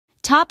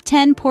top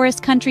 10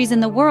 poorest countries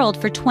in the world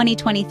for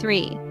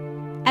 2023.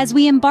 As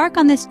we embark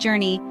on this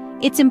journey,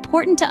 it's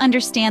important to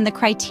understand the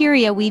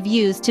criteria we've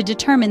used to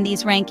determine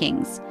these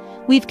rankings.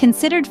 We've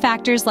considered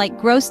factors like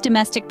gross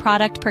domestic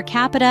product per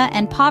capita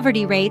and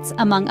poverty rates,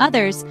 among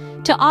others,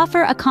 to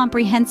offer a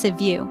comprehensive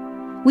view.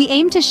 We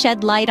aim to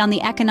shed light on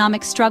the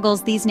economic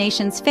struggles these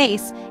nations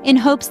face in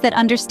hopes that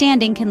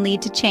understanding can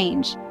lead to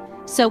change.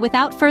 So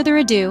without further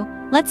ado,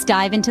 let's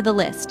dive into the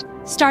list,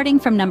 starting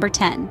from number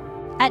 10.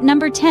 At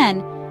number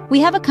 10, we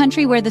have a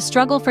country where the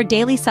struggle for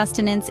daily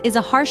sustenance is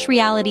a harsh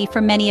reality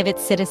for many of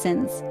its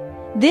citizens.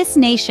 This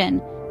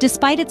nation,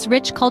 despite its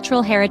rich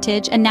cultural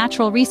heritage and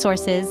natural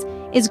resources,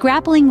 is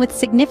grappling with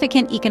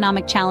significant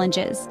economic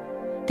challenges.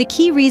 The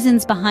key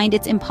reasons behind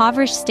its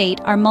impoverished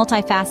state are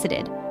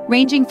multifaceted,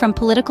 ranging from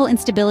political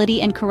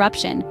instability and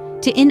corruption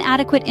to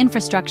inadequate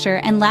infrastructure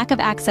and lack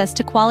of access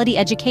to quality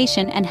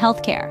education and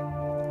healthcare.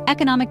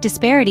 Economic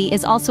disparity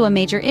is also a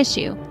major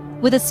issue,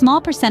 with a small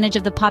percentage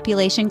of the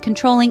population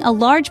controlling a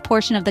large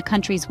portion of the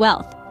country's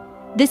wealth.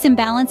 This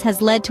imbalance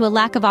has led to a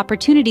lack of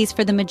opportunities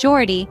for the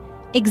majority,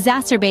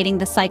 exacerbating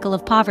the cycle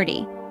of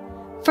poverty.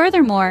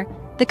 Furthermore,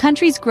 the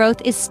country's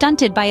growth is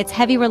stunted by its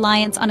heavy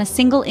reliance on a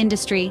single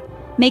industry,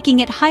 making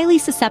it highly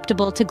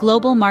susceptible to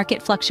global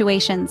market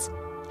fluctuations.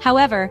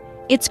 However,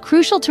 it's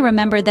crucial to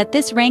remember that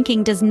this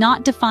ranking does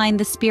not define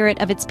the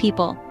spirit of its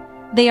people.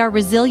 They are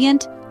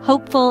resilient,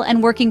 hopeful,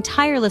 and working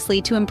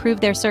tirelessly to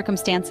improve their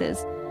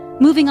circumstances.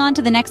 Moving on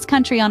to the next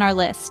country on our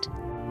list.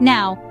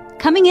 Now,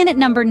 coming in at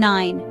number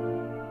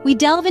 9, we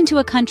delve into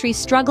a country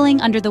struggling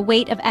under the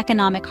weight of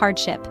economic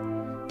hardship.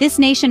 This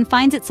nation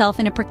finds itself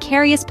in a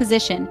precarious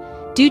position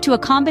due to a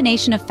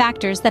combination of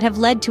factors that have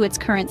led to its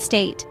current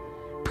state.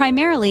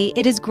 Primarily,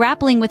 it is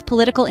grappling with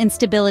political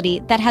instability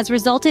that has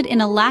resulted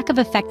in a lack of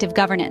effective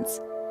governance.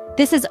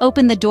 This has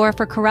opened the door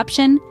for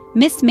corruption,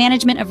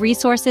 mismanagement of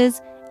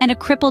resources, and a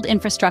crippled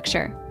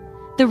infrastructure.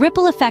 The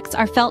ripple effects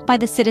are felt by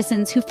the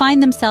citizens who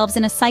find themselves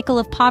in a cycle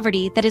of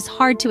poverty that is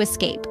hard to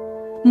escape.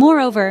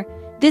 Moreover,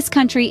 this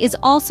country is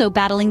also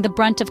battling the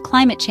brunt of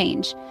climate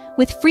change,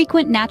 with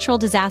frequent natural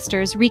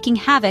disasters wreaking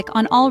havoc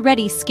on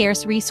already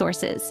scarce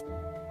resources.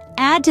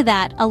 Add to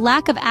that a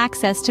lack of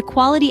access to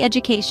quality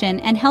education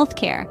and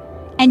healthcare,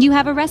 and you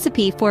have a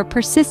recipe for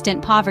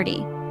persistent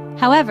poverty.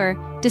 However,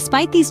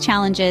 despite these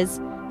challenges,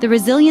 the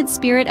resilient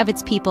spirit of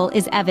its people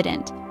is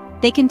evident.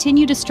 They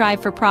continue to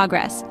strive for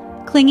progress,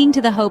 clinging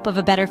to the hope of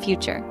a better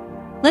future.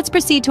 Let's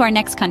proceed to our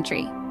next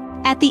country.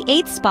 At the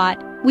 8th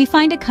spot, we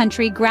find a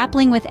country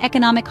grappling with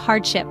economic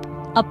hardship,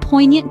 a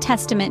poignant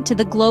testament to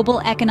the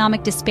global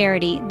economic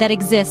disparity that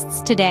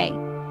exists today.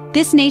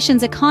 This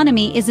nation's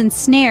economy is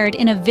ensnared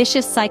in a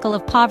vicious cycle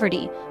of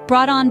poverty,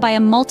 brought on by a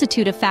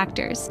multitude of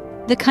factors.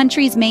 The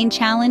country's main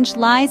challenge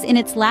lies in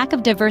its lack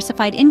of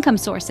diversified income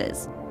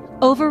sources.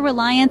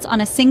 Over-reliance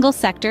on a single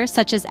sector,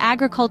 such as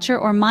agriculture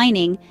or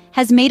mining,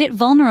 has made it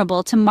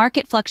vulnerable to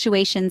market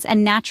fluctuations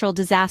and natural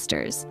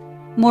disasters.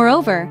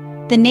 Moreover,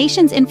 the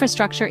nation's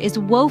infrastructure is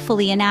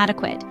woefully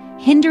inadequate,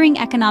 hindering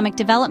economic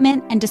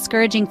development and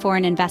discouraging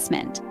foreign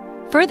investment.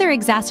 Further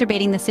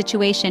exacerbating the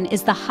situation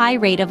is the high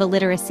rate of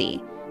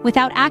illiteracy.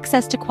 Without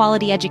access to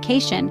quality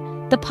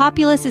education, the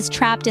populace is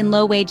trapped in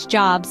low-wage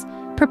jobs,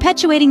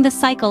 perpetuating the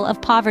cycle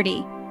of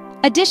poverty.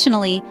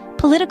 Additionally,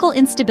 political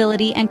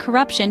instability and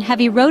corruption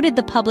have eroded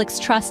the public's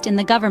trust in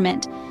the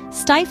government,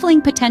 stifling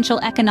potential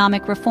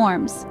economic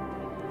reforms.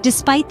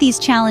 Despite these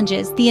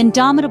challenges, the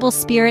indomitable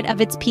spirit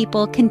of its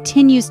people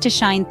continues to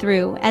shine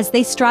through as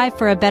they strive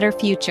for a better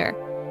future.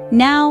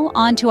 Now,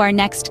 on to our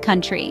next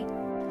country.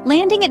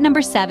 Landing at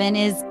number 7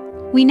 is,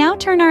 we now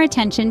turn our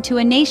attention to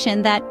a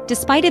nation that,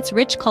 despite its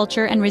rich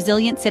culture and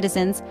resilient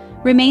citizens,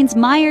 remains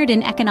mired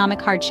in economic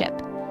hardship.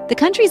 The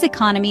country's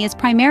economy is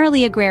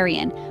primarily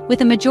agrarian,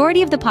 with a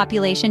majority of the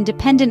population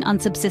dependent on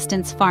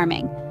subsistence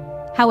farming.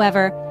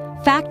 However,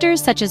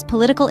 factors such as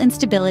political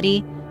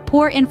instability,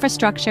 poor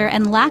infrastructure,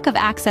 and lack of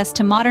access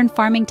to modern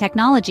farming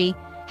technology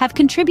have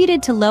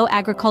contributed to low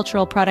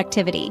agricultural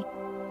productivity.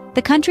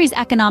 The country's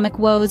economic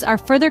woes are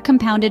further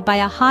compounded by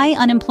a high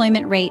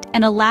unemployment rate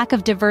and a lack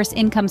of diverse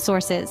income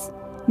sources.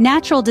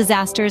 Natural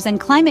disasters and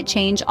climate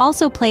change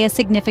also play a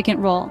significant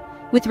role,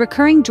 with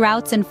recurring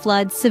droughts and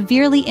floods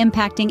severely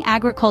impacting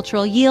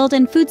agricultural yield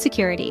and food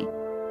security.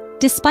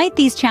 Despite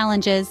these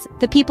challenges,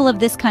 the people of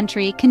this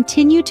country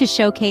continue to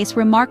showcase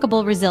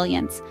remarkable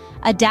resilience,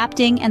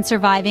 adapting and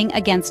surviving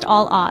against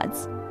all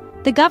odds.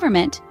 The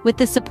government, with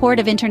the support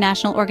of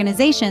international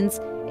organizations,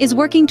 is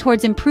working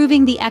towards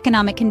improving the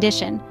economic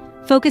condition,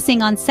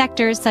 focusing on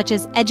sectors such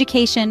as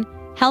education,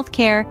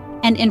 healthcare,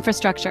 and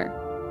infrastructure.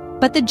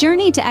 But the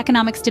journey to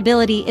economic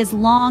stability is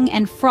long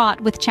and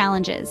fraught with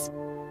challenges.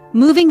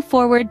 Moving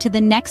forward to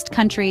the next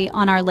country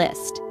on our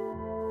list.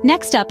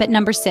 Next up at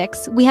number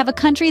 6, we have a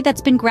country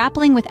that's been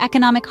grappling with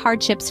economic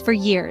hardships for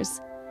years.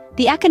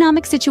 The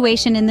economic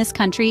situation in this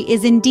country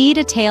is indeed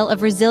a tale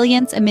of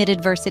resilience amid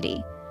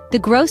adversity. The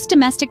gross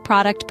domestic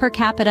product per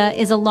capita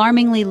is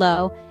alarmingly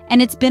low,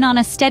 and it's been on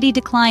a steady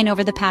decline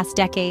over the past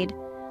decade.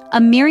 A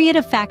myriad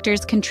of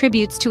factors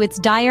contributes to its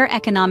dire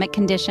economic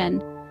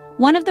condition.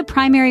 One of the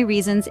primary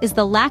reasons is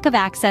the lack of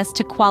access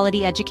to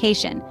quality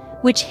education,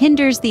 which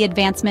hinders the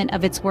advancement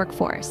of its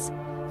workforce.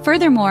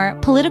 Furthermore,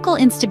 political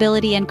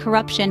instability and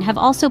corruption have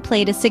also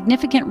played a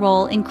significant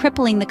role in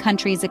crippling the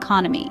country's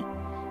economy.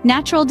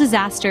 Natural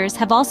disasters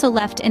have also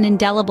left an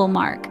indelible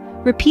mark,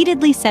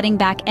 repeatedly setting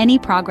back any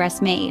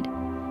progress made.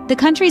 The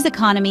country's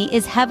economy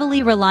is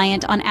heavily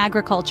reliant on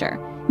agriculture,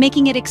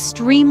 making it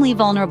extremely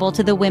vulnerable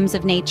to the whims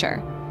of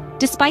nature.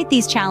 Despite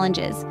these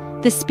challenges,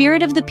 the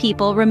spirit of the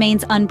people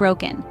remains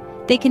unbroken.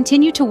 They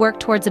continue to work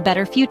towards a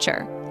better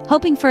future,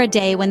 hoping for a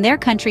day when their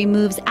country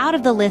moves out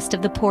of the list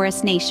of the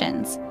poorest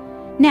nations.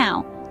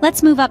 Now,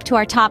 let's move up to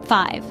our top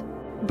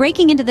 5.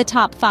 Breaking into the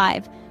top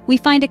 5, we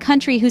find a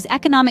country whose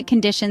economic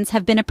conditions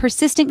have been a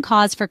persistent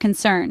cause for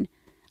concern.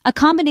 A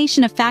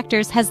combination of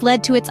factors has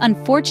led to its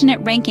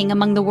unfortunate ranking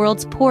among the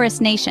world's poorest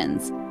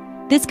nations.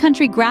 This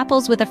country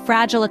grapples with a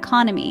fragile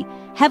economy,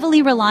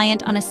 heavily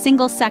reliant on a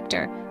single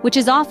sector, which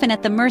is often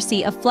at the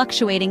mercy of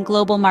fluctuating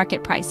global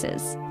market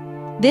prices.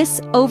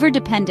 This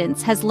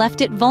overdependence has left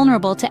it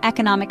vulnerable to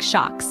economic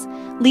shocks,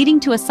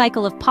 leading to a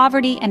cycle of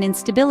poverty and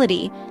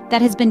instability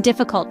that has been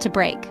difficult to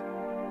break.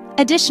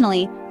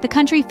 Additionally, the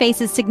country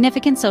faces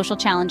significant social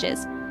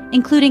challenges,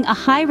 including a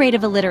high rate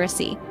of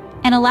illiteracy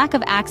and a lack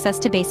of access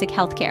to basic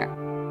healthcare.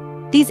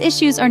 These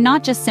issues are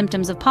not just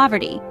symptoms of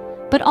poverty,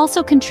 but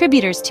also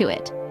contributors to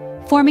it,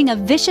 forming a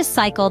vicious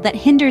cycle that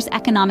hinders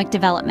economic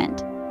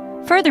development.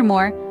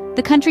 Furthermore,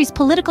 the country's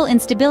political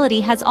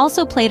instability has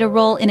also played a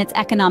role in its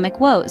economic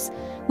woes,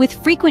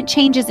 with frequent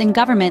changes in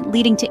government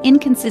leading to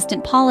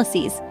inconsistent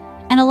policies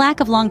and a lack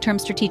of long-term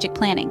strategic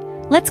planning.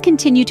 Let's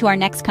continue to our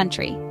next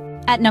country.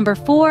 At number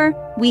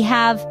 4, we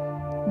have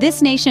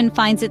this nation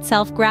finds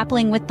itself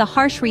grappling with the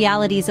harsh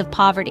realities of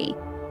poverty.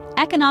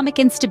 Economic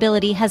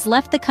instability has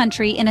left the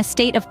country in a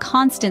state of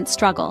constant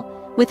struggle,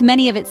 with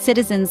many of its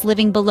citizens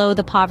living below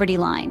the poverty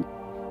line.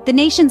 The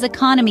nation's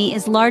economy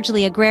is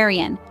largely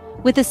agrarian,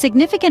 with a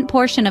significant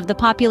portion of the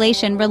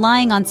population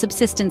relying on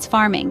subsistence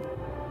farming.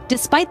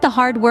 Despite the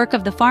hard work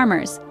of the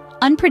farmers,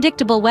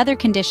 unpredictable weather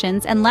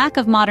conditions and lack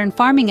of modern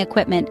farming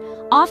equipment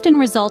often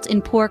result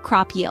in poor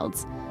crop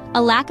yields.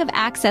 A lack of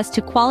access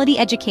to quality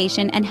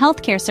education and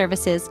healthcare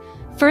services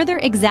further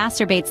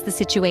exacerbates the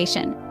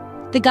situation.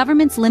 The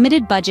government's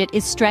limited budget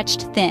is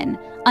stretched thin,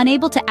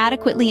 unable to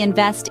adequately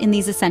invest in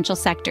these essential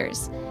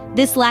sectors.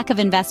 This lack of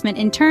investment,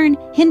 in turn,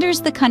 hinders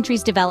the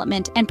country's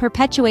development and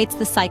perpetuates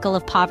the cycle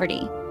of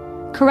poverty.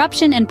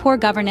 Corruption and poor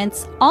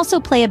governance also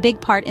play a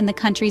big part in the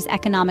country's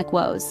economic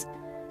woes.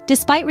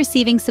 Despite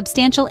receiving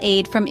substantial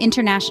aid from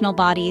international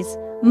bodies,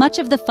 much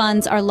of the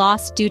funds are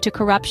lost due to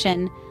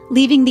corruption,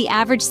 leaving the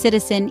average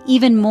citizen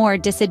even more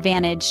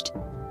disadvantaged.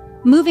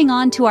 Moving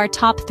on to our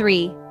top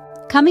 3.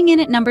 Coming in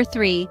at number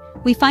 3,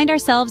 we find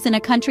ourselves in a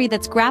country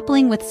that's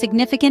grappling with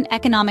significant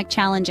economic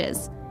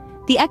challenges.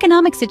 The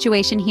economic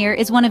situation here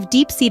is one of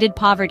deep-seated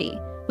poverty,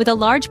 with a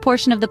large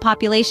portion of the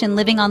population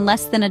living on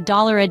less than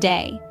 $1 a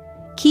day.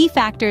 Key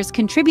factors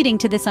contributing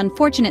to this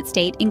unfortunate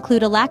state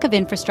include a lack of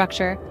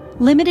infrastructure,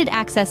 limited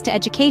access to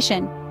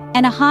education,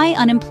 and a high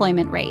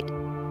unemployment rate.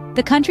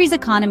 The country's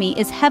economy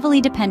is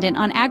heavily dependent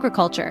on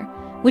agriculture,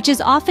 which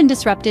is often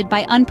disrupted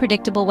by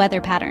unpredictable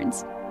weather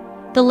patterns.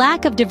 The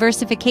lack of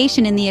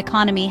diversification in the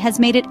economy has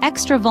made it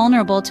extra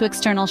vulnerable to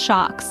external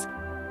shocks.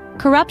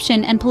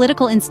 Corruption and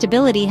political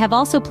instability have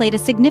also played a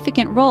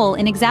significant role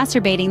in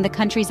exacerbating the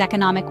country's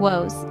economic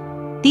woes.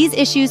 These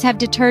issues have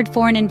deterred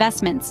foreign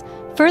investments,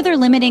 further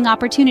limiting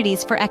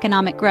opportunities for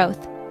economic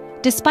growth.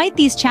 Despite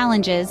these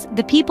challenges,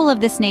 the people of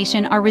this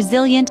nation are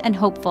resilient and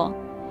hopeful.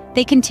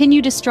 They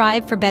continue to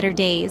strive for better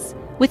days,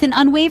 with an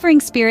unwavering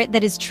spirit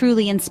that is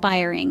truly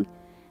inspiring.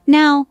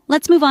 Now,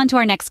 let's move on to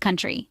our next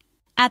country.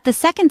 At the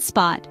second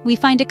spot, we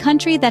find a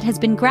country that has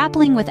been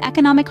grappling with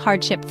economic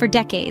hardship for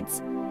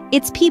decades.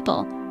 Its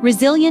people,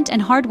 resilient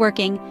and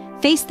hardworking,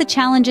 face the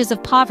challenges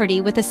of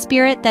poverty with a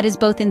spirit that is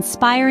both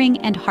inspiring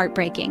and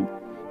heartbreaking.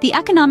 The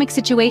economic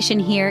situation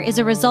here is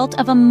a result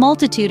of a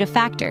multitude of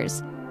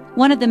factors.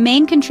 One of the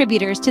main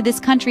contributors to this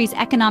country's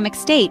economic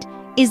state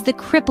is the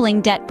crippling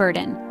debt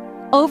burden.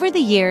 Over the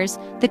years,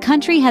 the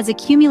country has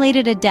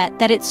accumulated a debt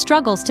that it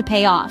struggles to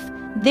pay off,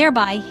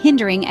 thereby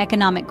hindering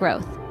economic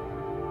growth.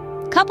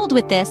 Coupled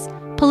with this,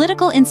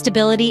 political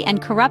instability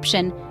and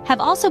corruption have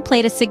also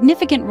played a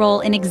significant role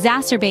in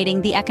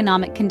exacerbating the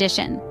economic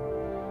condition.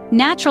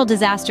 Natural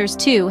disasters,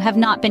 too, have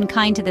not been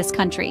kind to this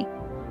country.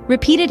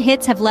 Repeated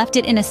hits have left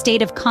it in a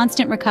state of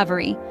constant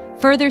recovery,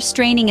 further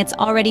straining its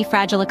already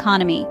fragile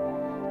economy.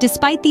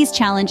 Despite these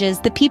challenges,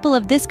 the people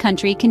of this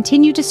country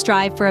continue to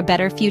strive for a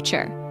better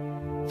future.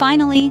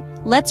 Finally,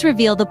 let's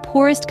reveal the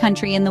poorest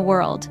country in the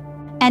world.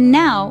 And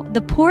now,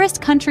 the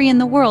poorest country in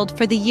the world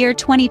for the year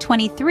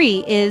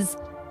 2023 is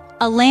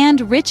a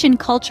land rich in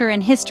culture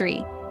and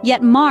history,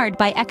 yet marred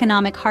by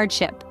economic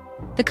hardship.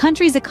 The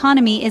country's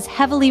economy is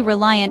heavily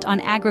reliant on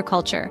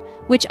agriculture,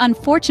 which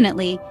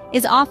unfortunately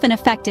is often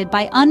affected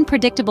by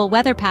unpredictable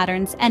weather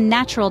patterns and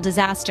natural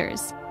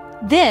disasters.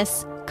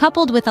 This,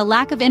 coupled with a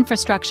lack of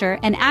infrastructure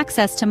and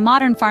access to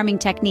modern farming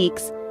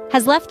techniques,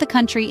 has left the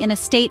country in a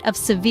state of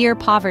severe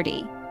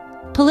poverty.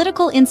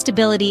 political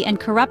instability and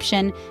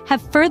corruption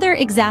have further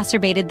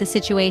exacerbated the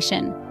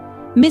situation.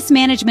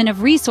 Mismanagement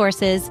of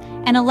resources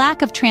and a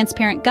lack of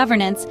transparent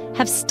governance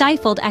have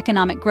stifled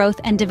economic growth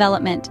and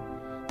development.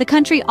 The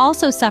country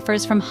also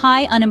suffers from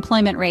high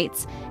unemployment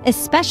rates,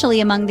 especially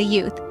among the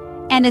youth,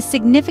 and a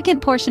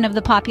significant portion of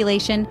the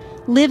population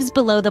lives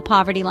below the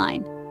poverty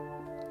line.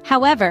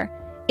 However,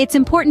 it's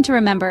important to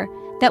remember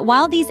that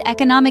while these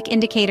economic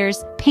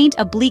indicators paint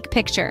a bleak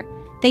picture,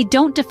 they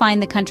don't define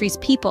the country's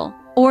people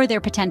or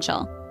their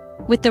potential.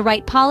 With the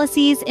right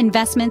policies,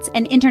 investments,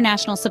 and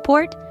international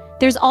support,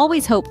 there's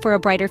always hope for a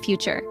brighter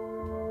future.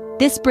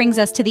 This brings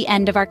us to the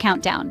end of our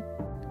countdown.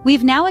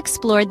 We've now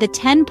explored the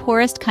 10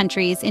 poorest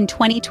countries in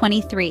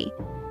 2023.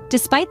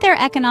 Despite their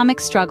economic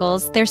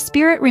struggles, their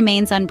spirit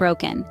remains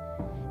unbroken.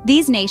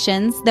 These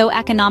nations, though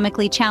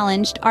economically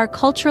challenged, are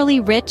culturally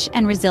rich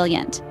and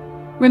resilient.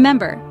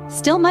 Remember,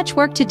 still much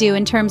work to do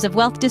in terms of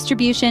wealth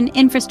distribution,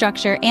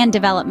 infrastructure, and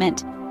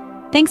development.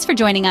 Thanks for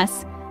joining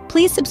us.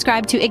 Please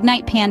subscribe to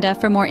Ignite Panda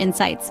for more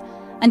insights.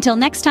 Until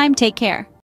next time, take care.